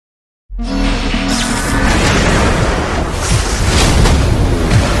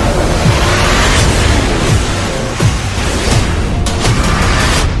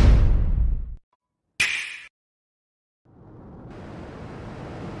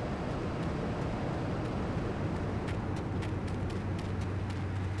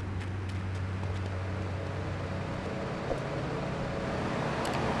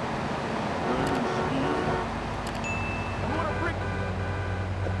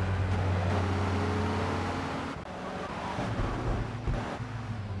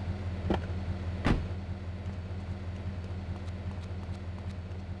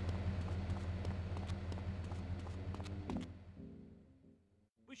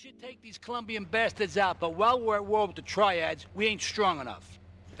should take these Colombian bastards out, but while we're at war with the triads, we ain't strong enough.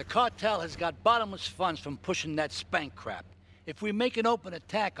 The cartel has got bottomless funds from pushing that spank crap. If we make an open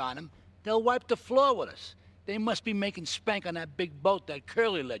attack on them, they'll wipe the floor with us. They must be making spank on that big boat that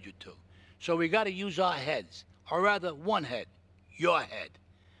Curly led you to. So we gotta use our heads. Or rather, one head. Your head.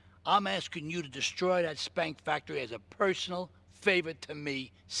 I'm asking you to destroy that spank factory as a personal favor to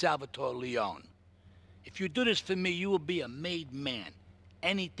me, Salvatore Leone. If you do this for me, you will be a made man.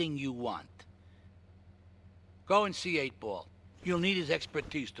 Anything you want. Go and see 8-Ball. You'll need his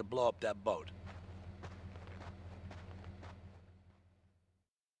expertise to blow up that boat.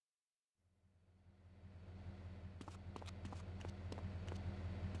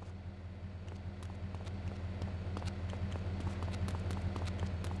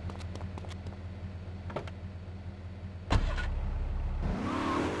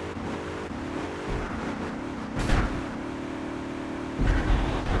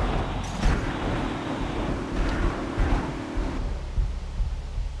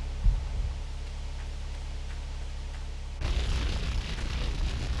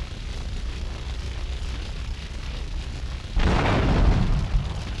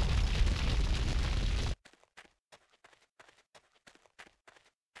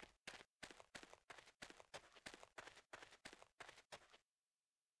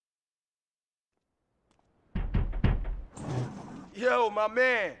 Yo, my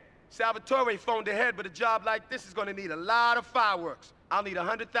man. Salvatore phoned ahead, but a job like this is gonna need a lot of fireworks. I'll need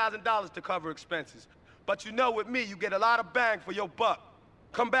 $100,000 to cover expenses. But you know, with me, you get a lot of bang for your buck.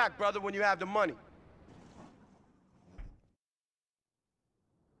 Come back, brother, when you have the money.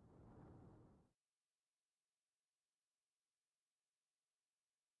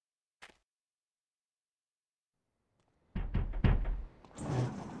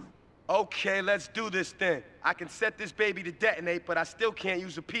 Okay, let's do this then. I can set this baby to detonate, but I still can't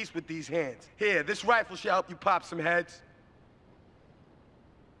use a piece with these hands. Here, this rifle should help you pop some heads.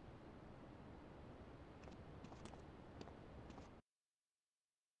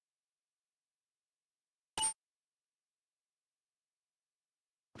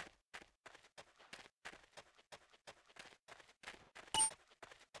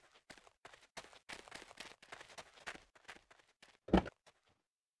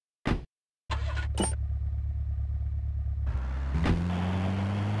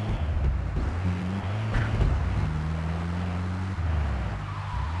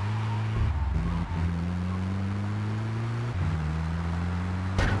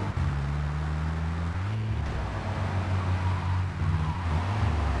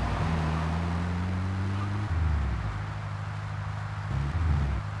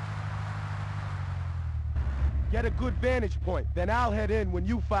 Get a good vantage point, then I'll head in when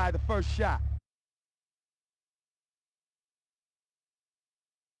you fire the first shot.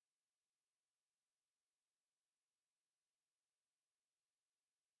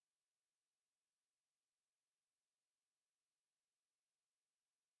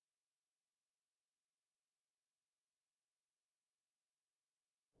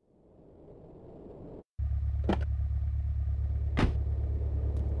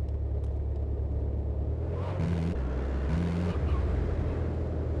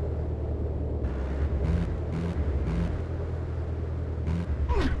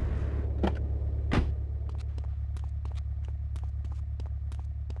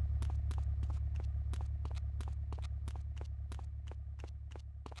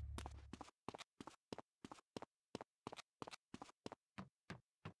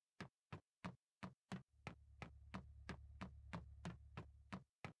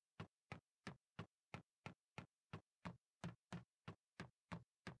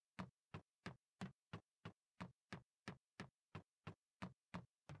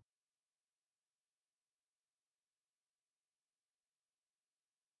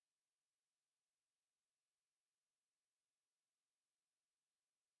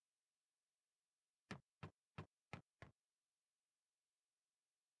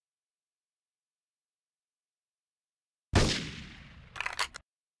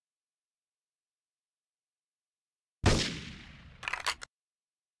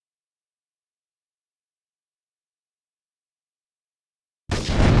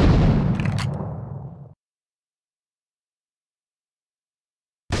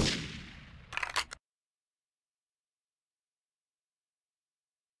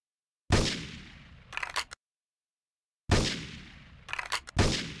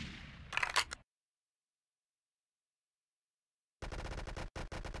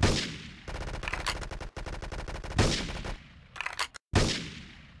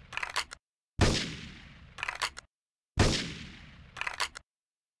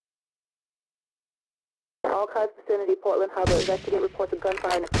 all cars vicinity Portland Harbor. Investigate reports of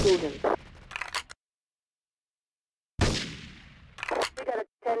gunfire and explosions.